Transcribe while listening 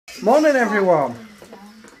Morning, everyone.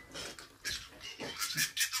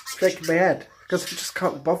 Shaking my head because I just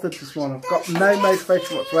can't be bothered this morning. I've got no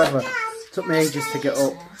motivation whatsoever. It took me ages to get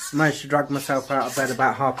up. I managed to drag myself out of bed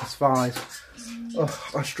about 5:30.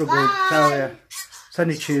 Oh, I struggled, I tell you. It's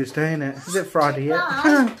only Tuesday, isn't it? Is it Friday yet?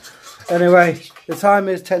 Anyway, the time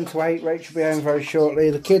is 10 to 8. Rachel will be home very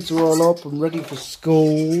shortly. The kids are all up and ready for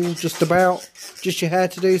school, just about. Just your hair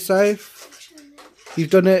to do, so. You've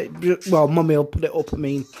done it. Well, Mummy will put it up, I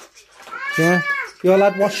mean. Yeah? You all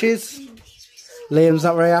had washes? Liam's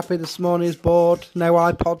not very happy this morning. He's bored. No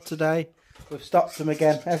iPod today. We've stopped him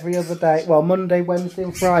again every other day. Well, Monday, Wednesday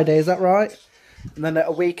and Friday. Is that right? And then at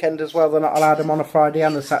a weekend as well. They're not allowed them on a Friday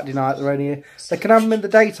and a Saturday night. They can have them in the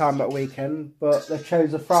daytime at a weekend, but they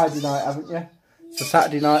chose a Friday night, haven't you? So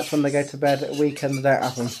Saturday nights when they go to bed. At a weekend they don't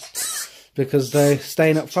have them. Because they're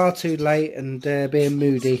staying up far too late and being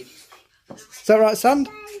moody. Is that right, Sand?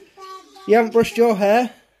 You haven't brushed your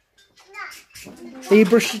hair? Have you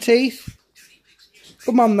brushed your teeth?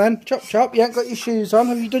 Come on then, chop chop. You haven't got your shoes on.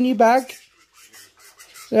 Have you done your bag?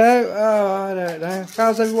 No? Oh, I don't know.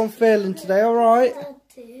 How's everyone feeling today? Alright? I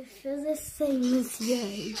feel the same as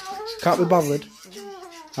you. Can't be bothered.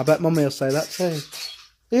 I bet Mummy will say that too.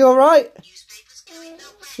 Are you alright?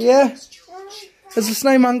 Yeah? Has the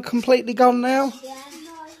snowman completely gone now?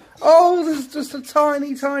 Oh, there's just a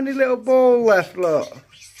tiny, tiny little ball left, look.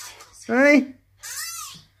 Hey?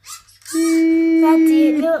 Daddy,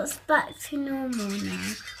 it looks back to normal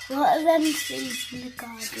now. What are them things in the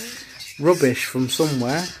garden? Rubbish from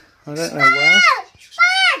somewhere. I don't know where.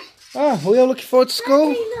 Oh, are we all looking forward to school?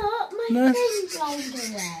 Daddy, look, my thing's blown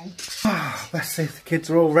away. Let's see if the kids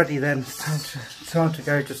are all ready then. It's time to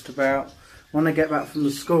go just about. When I get back from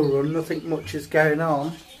the school run, nothing much is going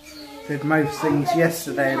on. Did most things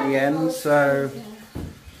yesterday in the end, so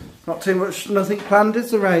not too much, nothing planned, is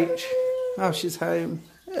there, Rach? Oh, she's home.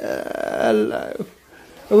 Hello.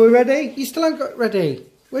 Are we ready? You still haven't got ready.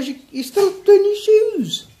 Where's you still doing your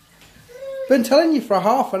shoes? Been telling you for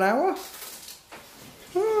half an hour.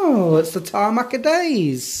 Oh, it's the tarmac of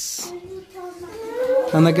days.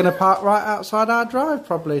 And they're going to park right outside our drive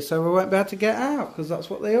probably, so we won't be able to get out, because that's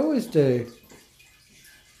what they always do.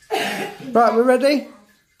 Right, we're ready?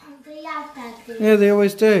 Yeah, they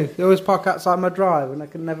always do. They always park outside my drive and I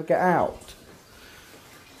can never get out.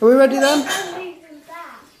 Are we ready then?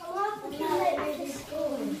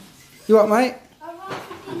 You what, mate?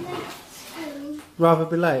 Rather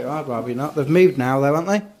be late? I'd rather not. They've moved now though, haven't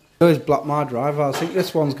they? They always block my drive. I think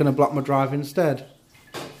this one's going to block my drive instead.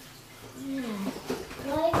 Who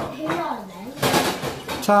are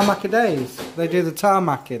they? Tarmac of days. They do the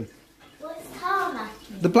tarmacking. What's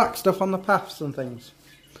tarmacking? The black stuff on the paths and things.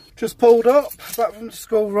 Just pulled up, back from the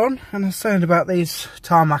school run, and I was saying about these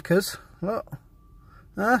tarmackers. Look.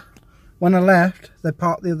 When I left, they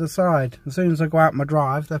parked the other side. As soon as I go out my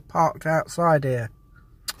drive, they're parked outside here.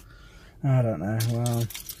 I don't know, well,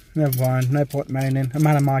 never mind, no point moaning. A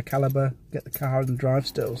man of my calibre, get the car and drive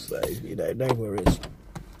still, so, you know, no worries.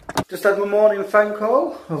 Just had my morning phone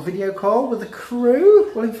call, or video call with the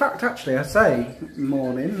crew. Well, in fact, actually, I say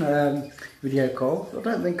morning video call. I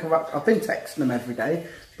don't think I've been texting them every day,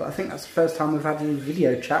 but I think that's the first time we've had any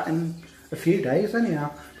video chat in a few days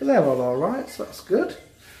anyhow. But they're all alright, so that's good.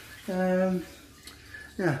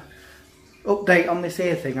 Yeah. Update on this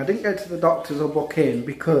ear thing. I didn't go to the doctors or book in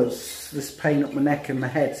because this pain up my neck and my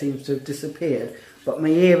head seems to have disappeared. But my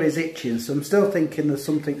ear is itching, so I'm still thinking there's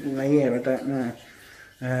something in my ear, I don't know.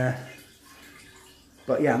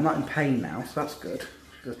 But yeah, I'm not in pain now, so that's good.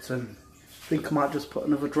 But I think I might just put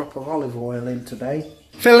another drop of olive oil in today.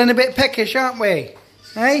 Feeling a bit peckish, aren't we?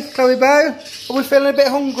 Hey, Chloe Bow? Are we feeling a bit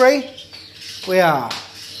hungry? We are.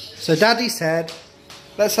 So Daddy said,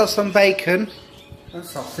 let's have some bacon and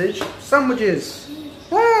sausage sandwiches.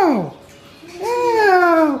 Wow!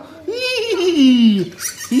 Wow! Eee!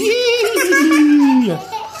 Eee!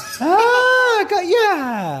 Ah, got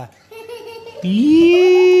ya! Eee!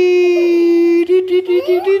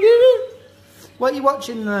 What are you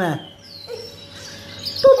watching there?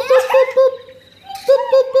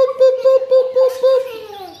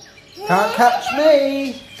 Can't catch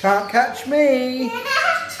me! Can't catch me!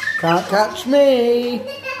 Can't catch me!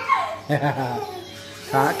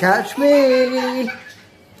 Can't catch me!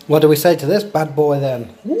 What do we say to this bad boy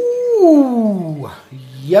then? Ooh!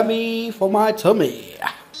 Yummy for my tummy!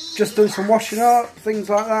 Just done some washing up, things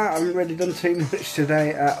like that. I haven't really done too much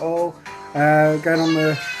today at all. Going on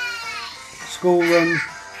the school run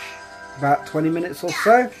about 20 minutes or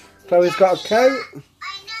so. Chloe's got a coat.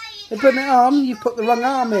 They're putting it on, you put the wrong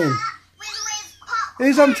arm in.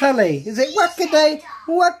 Who's on telly? Is it Wackaday?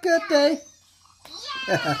 Wackaday?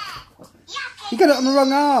 You got it on the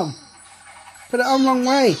wrong arm. Put it on wrong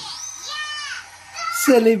way.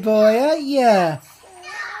 Silly boy, ain't ya?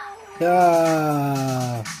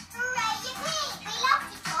 Ah.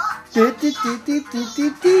 You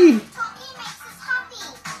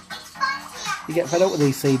get fed up with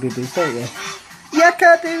these CBeebies, don't you?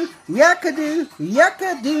 Yakadoo, yakadoo,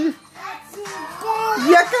 yakadoo,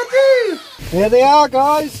 yakadoo. Here they are,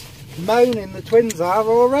 guys. Moaning, the twins are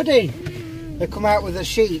already. They come out with a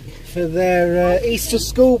sheet for their Easter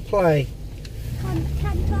school play.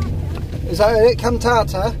 Is that it,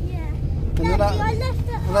 cantata? Yeah. And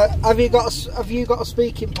have you got a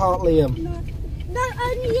speaking part, Liam? No,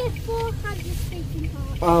 only year 4 has a speaking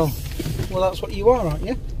part. Oh, well that's what you are, aren't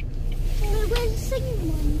you? No, we're the singing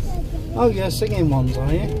ones. Oh, you're singing ones,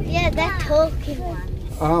 are you? Yeah, they're talking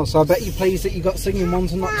ones. Oh, so I bet you're pleased that you got singing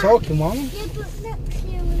ones and not talking ones. Yeah, but next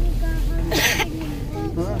year we'll go home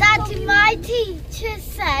singing ones. Daddy, my teacher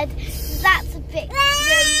said that's a bit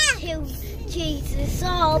young to Jesus.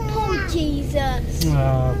 Oh, poor Jesus.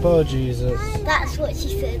 Oh, poor Jesus. That's what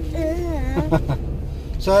she said.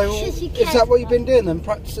 So, is that what you've been doing then?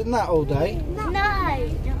 Practicing that all day? No.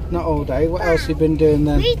 Not all day. What else have you been doing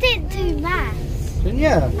then? We didn't do maths. Didn't you?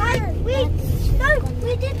 No,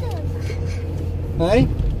 we didn't. Hey?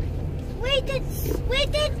 We did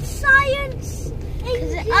science.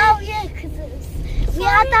 Oh yeah, because we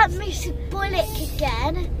had that Miss Bullock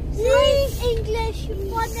again. Science, English,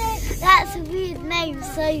 phonics. That's a weird name,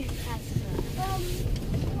 so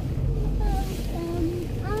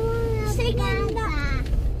singing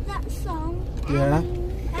that song. Yeah.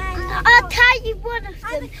 I'll tell you one of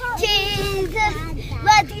them. Jesus,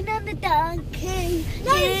 riding on the donkey.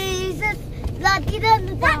 Jesus, riding on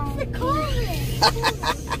the donkey. That's the chorus.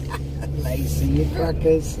 Lazy, you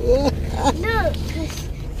crackers. Look.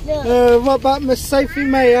 What about Miss Sophie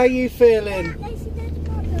May? How are you feeling?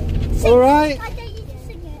 All right? I don't you to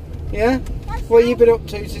sing it. Yeah? What have you been up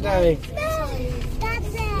to today?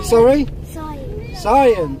 That's Sorry? Science.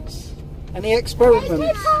 Science. Any experiments?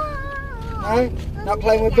 No? Not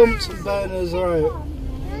playing with bumps and burners, right?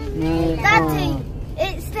 No. Daddy,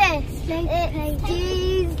 it's this. It's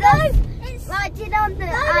Jesus riding on the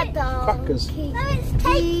adult. Crackers. No, it's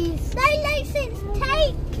tape. No, it's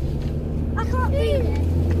tape. I can't read it.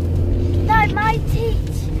 No, my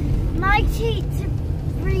teacher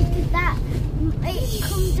read that. It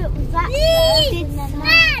comes up with that.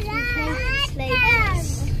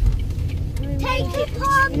 Take it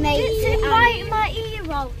on. It's right in my ear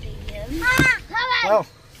roll, Liam. Oh,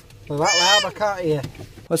 well, that loud, I can't hear.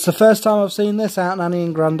 Well, it's the first time I've seen this out, Nanny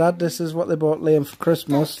and Grandad. This is what they bought Liam for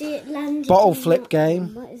Christmas. Bottle flip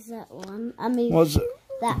game. What is that one? I moved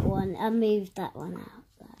that one. I moved that one out.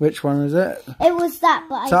 Which one is it? It was that,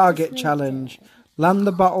 but Target challenge. Land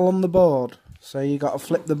the bottle on the board. So you got to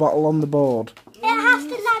flip the bottle on the board. It has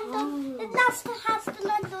to land on. It has to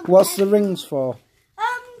land on. What's the rings for?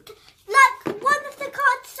 Like one of the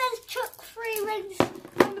cards says chuck 3 rings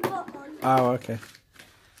on the bottom. Oh, okay.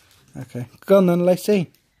 Okay. Go on then,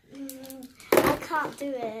 Lacey. I can't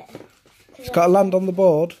do it. It's got to land on the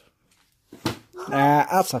board.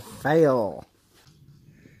 That's a fail.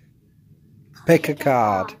 Pick a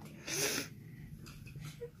card.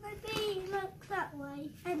 Maybe look that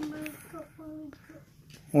way and move up one.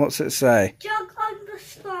 What's it say? Jog on the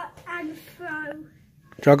spot and throw.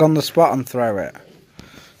 Jog on the spot and throw it.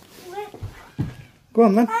 Go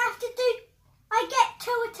on then. I get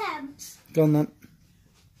 2 attempts. Go on then.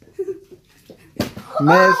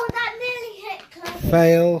 Oh, that nearly hit Chloe.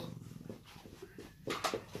 Fail.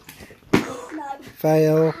 No.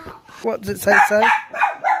 Fail. What does it say? Land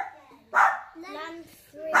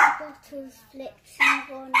 3 bottles, flips in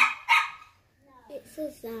one. It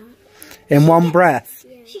says that. In one breath.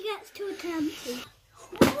 Yeah. She gets 2 attempts.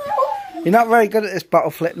 You're not very good at this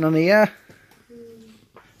bottle flip, none of you.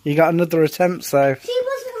 You got another attempt, so. She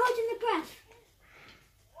wasn't holding the breath.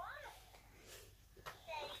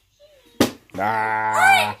 Ah.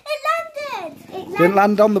 Oh, it landed. Didn't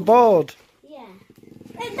land on the board. Yeah.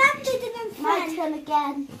 It landed and then my turn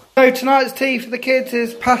again. So tonight's tea for the kids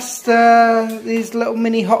is pasta, these little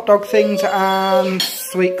mini hot dog things and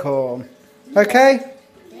sweet corn. Okay?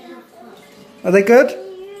 Are they good?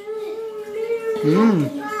 Mmm.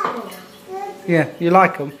 Yeah, you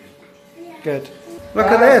like them? Good. Look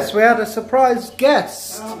at this, we had a surprise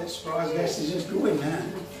guest. Oh, the surprise guest is just going now.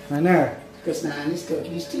 I know. Because Nanny's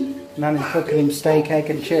cooking his tea. Nanny's cooking him steak, egg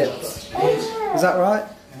and chips. Is that right?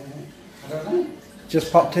 I don't know.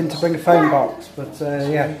 Just popped in to bring a phone box, but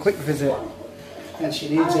yeah, quick visit. And she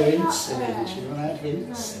needs her insulin. She run out of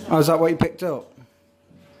hints. Oh, is that what you picked up?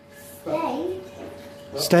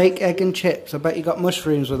 Steak, egg and chips. I bet you got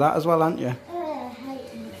mushrooms with that as well, haven't you?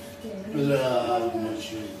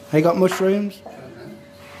 He got mushrooms?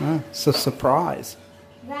 Oh, it's a surprise.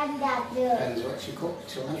 Granddad, Depends what you cook.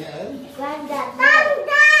 Do you want to get home? Granddad,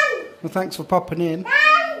 Well, thanks for popping in.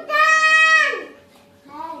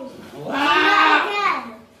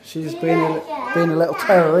 She's been a little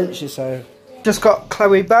terror, isn't she? So, just got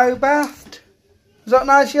Chloe Bow bathed. Was that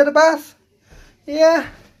nice? You had a bath? Yeah.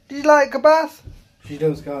 Did you like a bath? She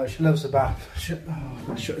does, guys. She loves a bath.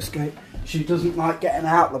 I should escape. She doesn't like getting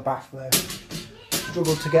out of the bath though.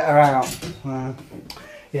 Struggle to get her out.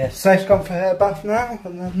 Yeah, Safe's gone for her bath now,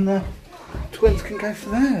 and then the twins can go for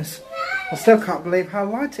theirs. I still can't believe how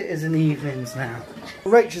light it is in the evenings now.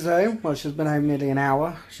 Rachel's home. Well, she's been home nearly an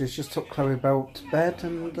hour. She's just took Chloe Bell to bed,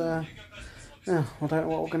 and yeah, I don't know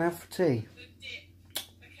what we're going to have for tea.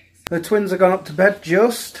 The twins have gone up to bed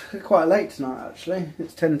just. They're quite late tonight, actually.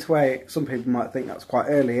 It's 10 to 8. Some people might think that's quite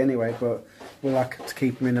early anyway, but we like to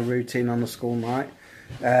keep them in a routine on the school night.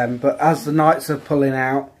 But as the nights are pulling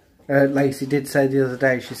out, Lacey did say the other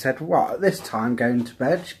day, she said, what, at this time going to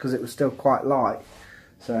bed? Because it was still quite light.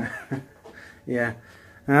 So, yeah.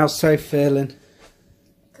 How's Safe feeling?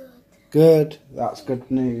 Good. Good. That's good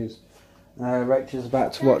news. Rachel's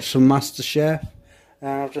about to watch some MasterChef.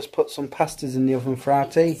 I've just put some pastas in the oven for our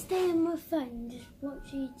tea. Stay on my phone, just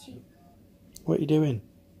watch YouTube. What are you doing?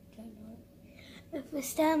 Don't know. If I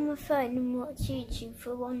stay on my phone and watch YouTube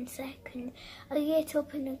for 1 second, I get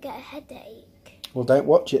up and I get a headache. Well, don't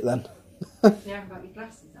watch it then. You haven't got your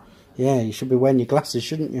glasses on. Yeah, you should be wearing your glasses,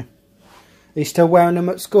 shouldn't you? Are you still wearing them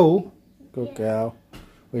at school? Good Yeah. girl.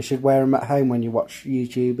 We should wear them at home when you watch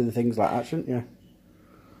YouTube and things like that, shouldn't you?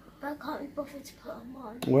 But I can't be bothered to put them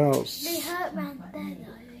on. Well, They hurt round there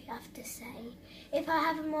though, I have to say. If I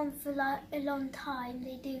have them on for like a long time,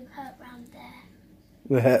 they do hurt round there.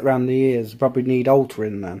 we hurt round the ears. Probably need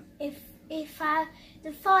altering then.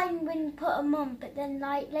 They're fine when you put them on, but then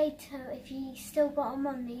like later, if you still got them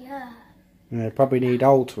on, they hurt. Yeah, probably need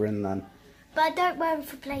altering then. But I don't wear them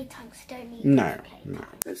for playtime, so I don't need No, them for playtime.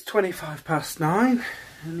 no. It's 9:25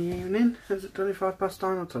 in the evening. Is it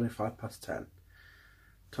 9:25 or 10?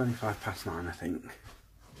 9:25, I think.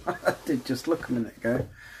 I did just look a minute ago.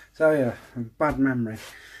 So yeah, bad memory.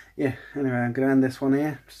 Yeah, anyway, I'm going to end this one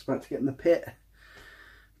here. Just about to get in the pit.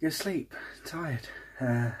 Go to sleep. Tired.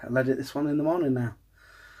 I'll edit this one in the morning now.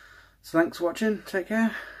 So thanks for watching. Take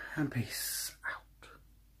care and peace.